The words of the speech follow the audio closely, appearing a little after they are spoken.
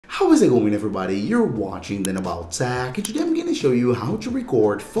How is it going, everybody? You're watching Then About Tech, and today I'm going to show you how to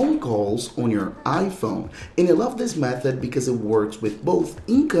record phone calls on your iPhone. And I love this method because it works with both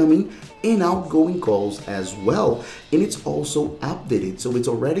incoming and outgoing calls as well. And it's also updated, so it's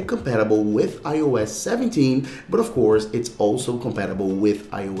already compatible with iOS 17, but of course it's also compatible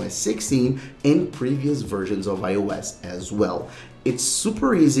with iOS 16 and previous versions of iOS as well. It's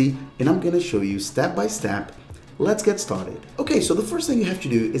super easy, and I'm going to show you step by step. Let's get started. Okay, so the first thing you have to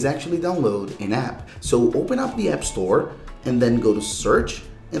do is actually download an app. So open up the App Store and then go to search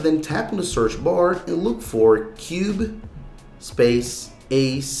and then tap on the search bar and look for Cube space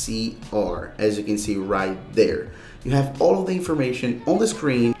ACR, as you can see right there. You have all of the information on the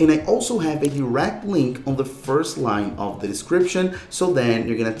screen, and I also have a direct link on the first line of the description. So then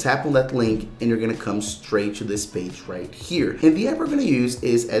you're gonna tap on that link and you're gonna come straight to this page right here. And the app we're gonna use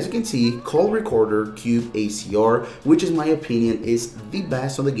is, as you can see, Call Recorder Cube ACR, which in my opinion is the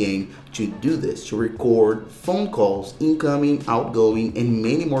best on the game to do this, to record phone calls, incoming, outgoing, and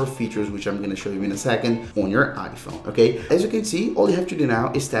many more features, which I'm gonna show you in a second on your iPhone, okay? As you can see, all you have to do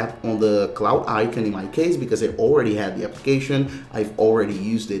now is tap on the cloud icon in my case, because I already have the application. I've already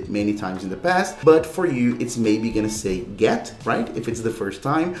used it many times in the past, but for you, it's maybe gonna say get, right? If it's the first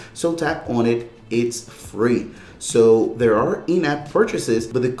time, so tap on it, it's free. So there are in-app purchases,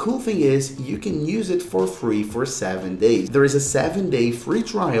 but the cool thing is you can use it for free for 7 days. There is a 7-day free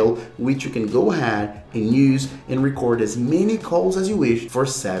trial, which you can go ahead and use and record as many calls as you wish for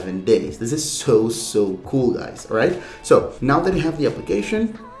 7 days. This is so cool, guys, all right? So now that you have the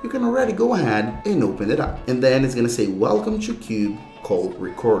application, you can already go ahead and open it up. And then it's gonna say, welcome to Cube Call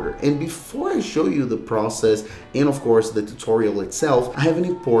Recorder. And before I show you the process and of course the tutorial itself, I have an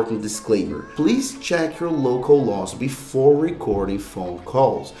important disclaimer. Please check your local laws before recording phone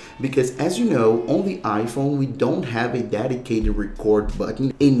calls, because as you know, on the iPhone we don't have a dedicated record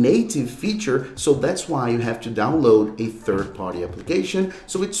button, a native feature, so that's why you have to download a third-party application.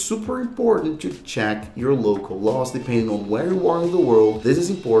 So it's super important to check your local laws depending on where you are in the world. This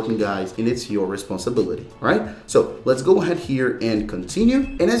is important, guys, and it's your responsibility, right? So let's go ahead here and continue.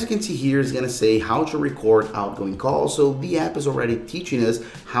 And as you can see here, it's gonna say how to record outgoing calls. So the app is already teaching us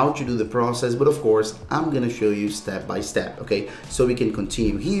how to do the process, but of course I'm gonna show you step by step, okay? So we can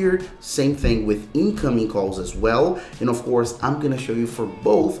continue here, same thing with incoming calls as well. And of course I'm gonna show you for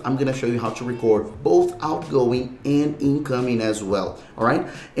both. I'm gonna show you how to record both outgoing and incoming as well, all right?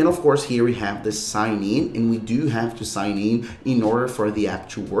 And of course here we have the sign in, and we do have to sign in order for the app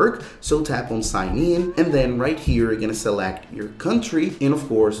to work. So tap on sign in, and then right here you're gonna select your country and of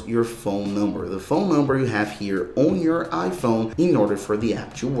course your phone number, the phone number you have here on your iPhone in order for the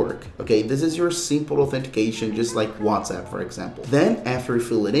app to work, okay? This is your simple authentication, just like WhatsApp, for example. Then after you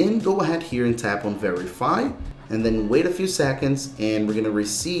fill it in, go ahead here and tap on verify, and then wait a few seconds, and we're gonna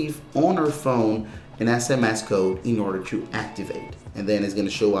receive on our phone an SMS code in order to activate. And then it's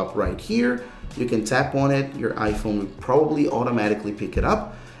gonna show up right here. You can tap on it, your iPhone will probably automatically pick it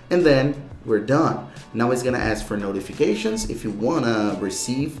up, and then we're done. Now it's gonna ask for notifications if you wanna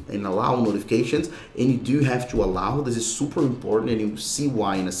receive and allow notifications, and you do have to allow. This is super important, and you'll see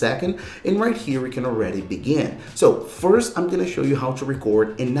why in a second. And right here we can already begin. So first I'm gonna show you how to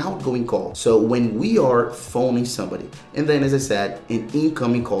record an outgoing call. So when we are phoning somebody, and then as I said, an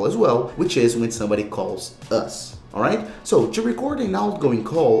incoming call as well, which is when somebody calls us, all right? So to record an outgoing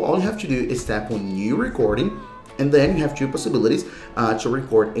call, all you have to do is tap on new recording. And then you have two possibilities, to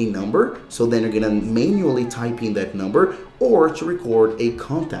record a number, so then you're gonna manually type in that number, or to record a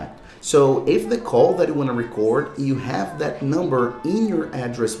contact. So if the call that you wanna record, you have that number in your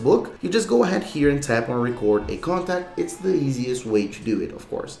address book, you just go ahead here and tap on record a contact. It's the easiest way to do it, of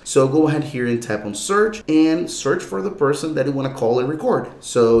course. So go ahead here and tap on search, and search for the person that you wanna call and record.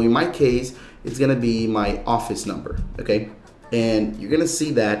 So in my case, it's gonna be my office number, okay? And you're gonna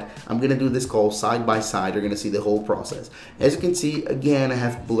see that I'm gonna do this call side by side. You're gonna see the whole process. As you can see, again, I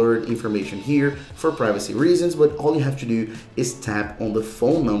have blurred information here for privacy reasons, but all you have to do is tap on the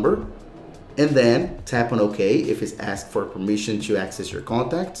phone number and then tap on OK if it's asked for permission to access your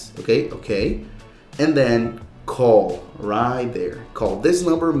contacts. Okay. And then call right there. Call. This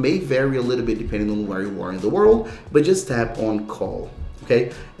number may vary a little bit depending on where you are in the world, but just tap on call.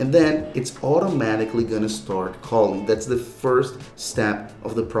 Okay, and then it's automatically gonna start calling. That's the first step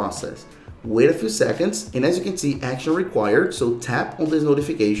of the process. Wait a few seconds, and as you can see, action required. So tap on this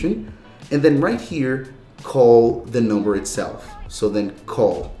notification, and then right here, call the number itself. So then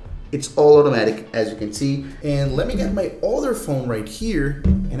call. It's all automatic, as you can see. And let me get my other phone right here,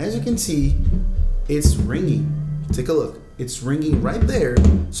 and as you can see, it's ringing. Take a look. it's ringing right there.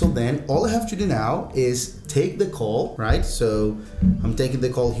 So then all I have to do now is take the call, right? So I'm taking the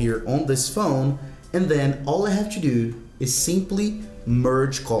call here on this phone, and then all I have to do is simply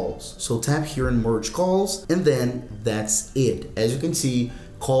merge calls. So tap here and merge calls, and then that's it. As you can see,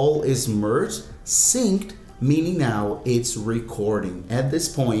 call is merged, synced, meaning now it's recording. At this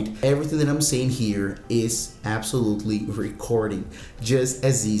point, everything that I'm saying here is absolutely recording. Just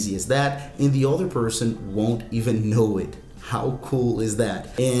as easy as that, and the other person won't even know it. How cool is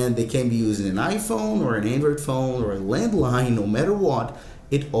that? And they can be using an iPhone or an Android phone or a landline, no matter what,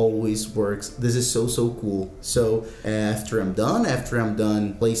 it always works. This is so cool. So after I'm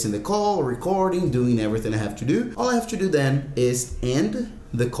done placing the call, recording, doing everything I have to do, all I have to do then is end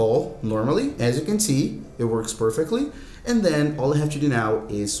the call normally. As you can see, it works perfectly. And then all I have to do now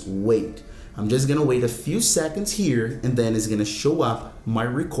is wait. I'm just gonna wait a few seconds here, and then it's gonna show up my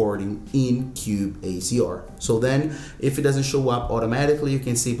recording in Cube ACR. So then if it doesn't show up automatically, you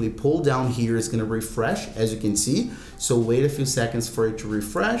can simply pull down here. It's gonna refresh, as you can see. So wait a few seconds for it to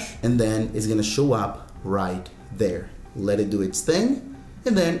refresh, and then it's gonna show up right there. Let it do its thing.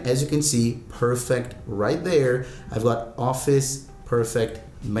 And then as you can see, perfect right there. I've got Office, perfect.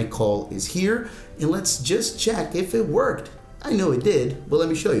 My call is here, and let's just check if it worked. I know it did, but let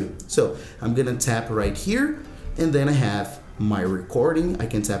me show you. So I'm gonna tap right here, and then I have my recording. I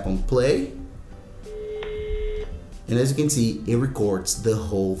can tap on play, and as you can see, it records the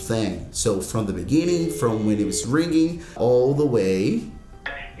whole thing. So from the beginning, from when it was ringing, all the way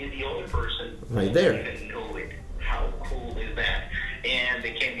and the other person right there. won't even know it. How cool is that? And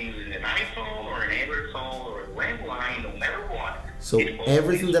they can be using an iPhone or an Android phone or a landline, no matter what. So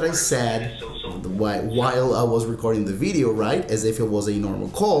everything that I said while I was recording the video, right, as if it was a normal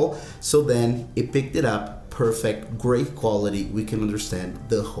call, so then it picked it up, perfect, great quality, we can understand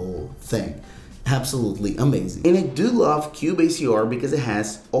the whole thing. Absolutely amazing. And I do love Cube ACR because it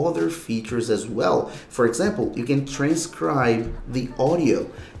has other features as well. For example, you can transcribe the audio,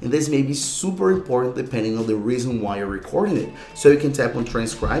 and this may be super important depending on the reason why you're recording it. So you can tap on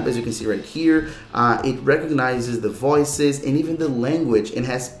transcribe, as you can see right here. It recognizes the voices and even the language, and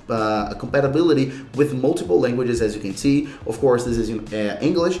has a compatibility with multiple languages, as you can see. Of course, this is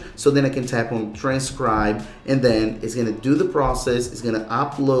English, so then I can tap on transcribe, and then it's gonna do the process, it's gonna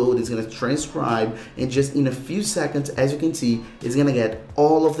upload, it's gonna transcribe, and just in a few seconds, as you can see, it's gonna get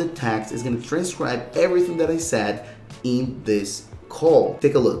all of the text, it's gonna transcribe everything that I said in this call.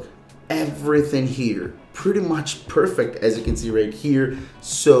 Take a look, everything here, pretty much perfect, as you can see right here.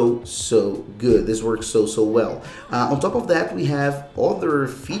 So good. This works so well. On top of that, we have other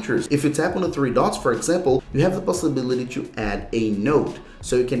features. If you tap on the three dots, for example, you have the possibility to add a note.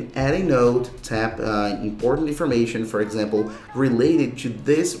 So you can add a note, tap important information, for example, related to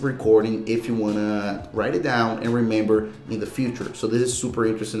this recording, if you want to write it down and remember in the future. So this is super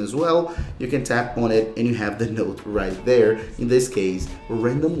interesting as well. You can tap on it and you have the note right there. In this case,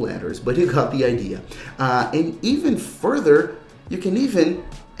 random letters, but you got the idea. And even further, you can even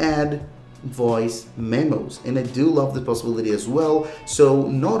add voice memos, and I do love the possibility as well. So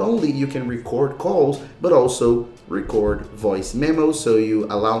not only you can record calls, but also record voice memos, so you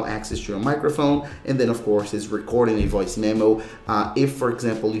allow access to your microphone, and then of course it's recording a voice memo. If for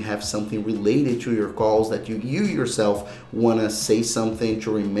example you have something related to your calls that you yourself want to say something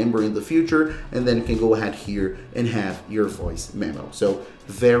to remember in the future, and then you can go ahead here and have your voice memo. So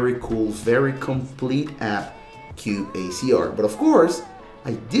very cool, very complete app, Cube ACR. But of course,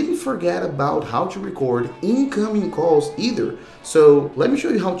 I didn't forget about how to record incoming calls either. So let me show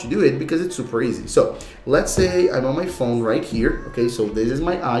you how to do it, because it's super easy. So let's say I'm on my phone right here. Okay, so this is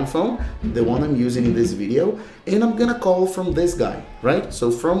my iPhone, the one I'm using in this video, and I'm gonna call from this guy, right?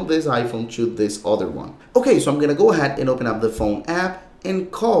 So from this iPhone to this other one. Okay, so I'm gonna go ahead and open up the phone app and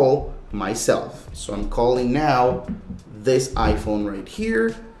call myself. So I'm calling now this iPhone right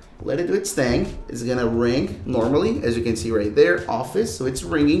here. Let it do its thing. It's gonna ring normally, as you can see right there, Office, so it's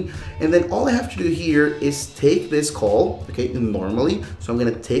ringing. And then all I have to do here is take this call, okay, normally. So I'm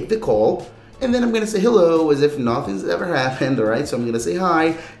gonna take the call, and then I'm gonna say hello as if nothing's ever happened, all right? So I'm gonna say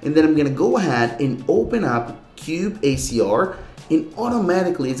hi, and then I'm gonna go ahead and open up Cube ACR, and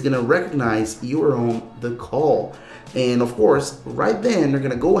automatically it's gonna recognize you're on the call. And of course, right then, you're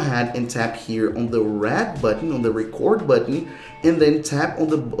gonna go ahead and tap here on the red button, on the record button, and then tap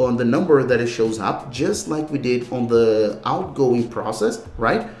on the number that it shows up, just like we did on the outgoing process,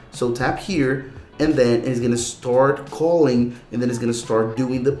 right? So tap here, and then it's gonna start calling, and then it's gonna start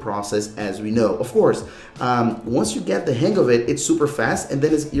doing the process as we know. Of course, once you get the hang of it, it's super fast, and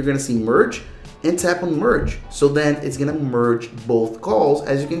then you're gonna see merge, and tap on merge. So then it's gonna merge both calls,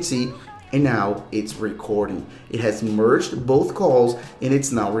 as you can see, and now it's recording. It has merged both calls and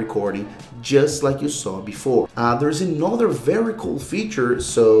it's now recording just like you saw before. There's another very cool feature.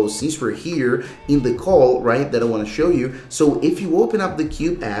 So since we're here in the call, right, that I want to show you. So if you open up the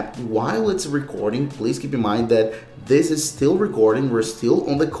Cube app while it's recording, please keep in mind that this is still recording. We're still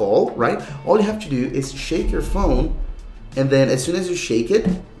on the call, right? All you have to do is shake your phone, and then as soon as you shake it,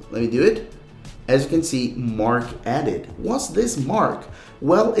 let me do it. As you can see, mark added. What's this mark?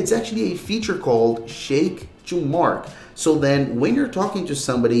 Well, it's actually a feature called shake to mark. So then when you're talking to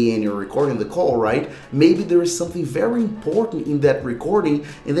somebody and you're recording the call, right, maybe there is something very important in that recording,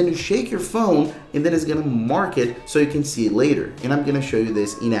 and then you shake your phone and then it's gonna mark it so you can see it later. And I'm gonna show you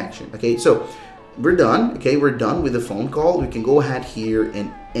this in action. Okay, so we're done. Okay, we're done with the phone call. We can go ahead here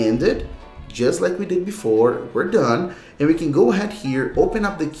and end it just like we did before. We're done, and we can go ahead here, open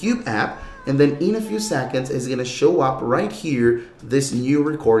up the Cube app, and then in a few seconds it's gonna show up right here this new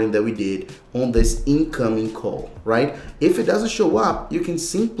recording that we did on this incoming call, right? If it doesn't show up, you can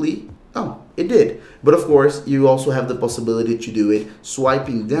simply, oh, it did. But of course, you also have the possibility to do it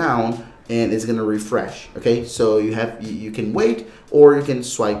swiping down, and it's gonna refresh. Okay, so you can wait, or you can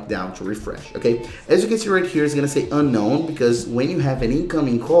swipe down to refresh. Okay, as you can see right here, it's gonna say unknown, because when you have an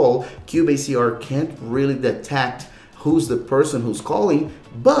incoming call, Cube ACR can't really detect who's the person who's calling.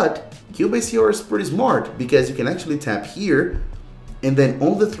 But Cube ACR is pretty smart, because you can actually tap here and then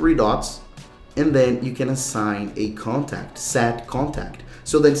on the three dots, and then you can assign a contact, set contact.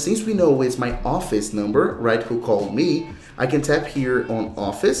 So then since we know it's my office number, right, who called me, I can tap here on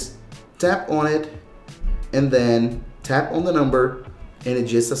office, tap on it, and then tap on the number, and it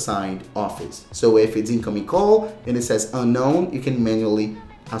just assigned office. So if it's incoming call and it says unknown, you can manually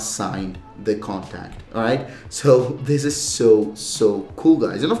assign the contact. All right, so this is so cool,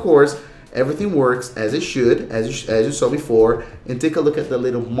 guys. And of course, everything works as it should, as you saw before. And take a look at the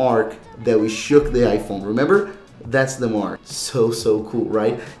little mark that we shook the iPhone. Remember, that's the mark. So cool,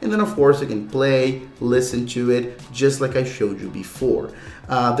 right? And then of course you can play, listen to it, just like I showed you before.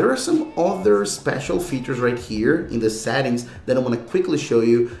 There are some other special features right here in the settings that I want to quickly show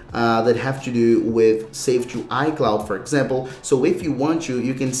you that have to do with save to iCloud, for example. So if you want to,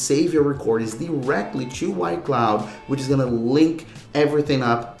 you can save your recordings directly to iCloud, which is going to link everything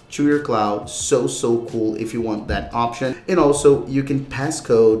up to your cloud. So cool if you want that option. And also you can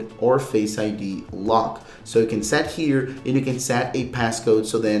passcode or Face ID lock. So you can set here and you can set a passcode,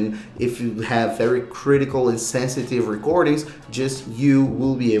 so then if you have very critical and sensitive recordings, just you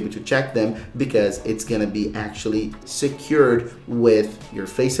will be able to check them, because it's gonna be actually secured with your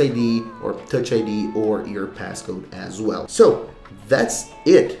Face ID or Touch ID or your passcode as well. So that's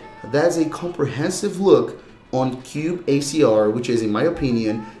it. That's a comprehensive look on Cube ACR, which is, in my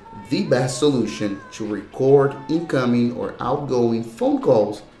opinion, the best solution to record incoming or outgoing phone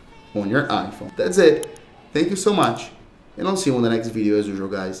calls on your iPhone. That's it. Thank you so much, and I'll see you on the next video as usual,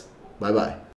 guys. Bye bye.